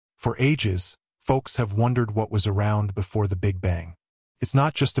For ages, folks have wondered what was around before the Big Bang. It's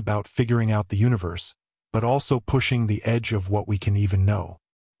not just about figuring out the universe, but also pushing the edge of what we can even know.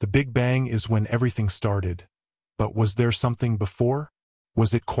 The Big Bang is when everything started. But was there something before?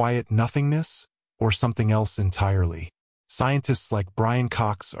 Was it quiet nothingness, or something else entirely? Scientists like Brian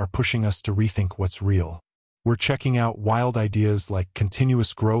Cox are pushing us to rethink what's real. We're checking out wild ideas like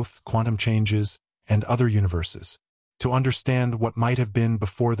continuous growth, quantum changes, and other universes. To understand what might have been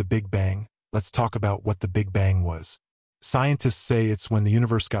before the Big Bang, let's talk about what the Big Bang was. Scientists say it's when the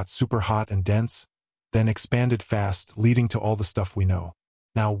universe got super hot and dense, then expanded fast, leading to all the stuff we know.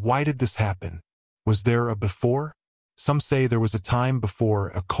 Now, why did this happen? Was there a before? Some say there was a time before,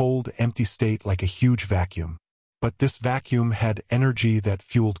 a cold, empty state like a huge vacuum. But this vacuum had energy that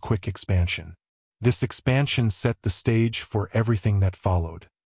fueled quick expansion. This expansion set the stage for everything that followed.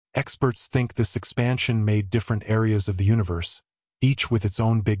 Experts think this expansion made different areas of the universe, each with its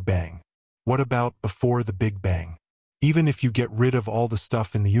own Big Bang. What about before the Big Bang? Even if you get rid of all the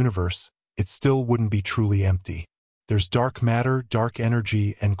stuff in the universe, it still wouldn't be truly empty. There's dark matter, dark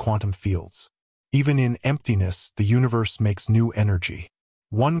energy, and quantum fields. Even in emptiness, the universe makes new energy.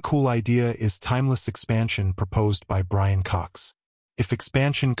 One cool idea is timeless expansion proposed by Brian Cox. If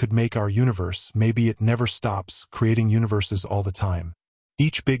expansion could make our universe, maybe it never stops, creating universes all the time.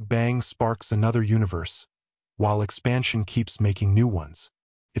 Each Big Bang sparks another universe, while expansion keeps making new ones.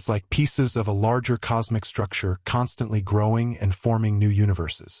 It's like pieces of a larger cosmic structure constantly growing and forming new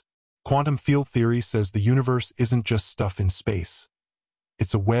universes. Quantum field theory says the universe isn't just stuff in space.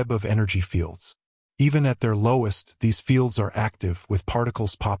 It's a web of energy fields. Even at their lowest, these fields are active, with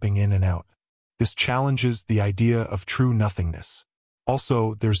particles popping in and out. This challenges the idea of true nothingness.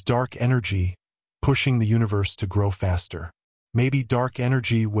 Also, there's dark energy, pushing the universe to grow faster. Maybe dark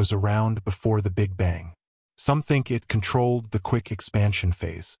energy was around before the Big Bang. Some think it controlled the quick expansion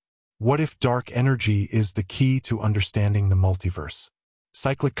phase. What if dark energy is the key to understanding the multiverse?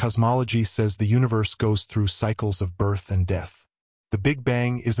 Cyclic cosmology says the universe goes through cycles of birth and death. The Big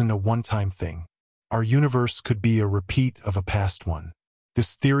Bang isn't a one-time thing. Our universe could be a repeat of a past one.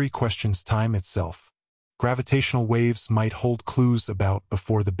 This theory questions time itself. Gravitational waves might hold clues about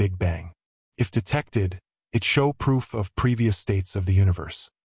before the Big Bang. If detected, it show proof of previous states of the universe.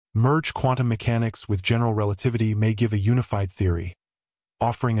 Merge quantum mechanics with general relativity may give a unified theory,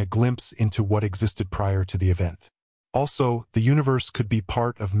 offering a glimpse into what existed prior to the event. Also, the universe could be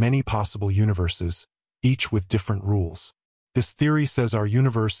part of many possible universes, each with different rules. This theory says our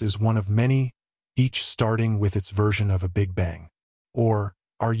universe is one of many, each starting with its version of a Big Bang. Or,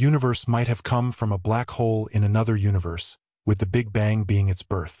 our universe might have come from a black hole in another universe, with the Big Bang being its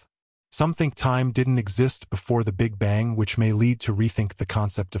birth. Some think time didn't exist before the Big Bang, which may lead to rethink the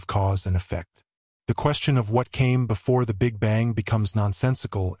concept of cause and effect. The question of what came before the Big Bang becomes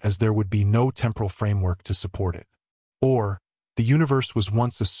nonsensical, as there would be no temporal framework to support it. Or, the universe was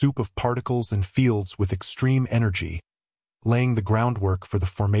once a soup of particles and fields with extreme energy, laying the groundwork for the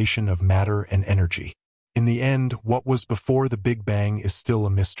formation of matter and energy. In the end, what was before the Big Bang is still a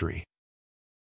mystery.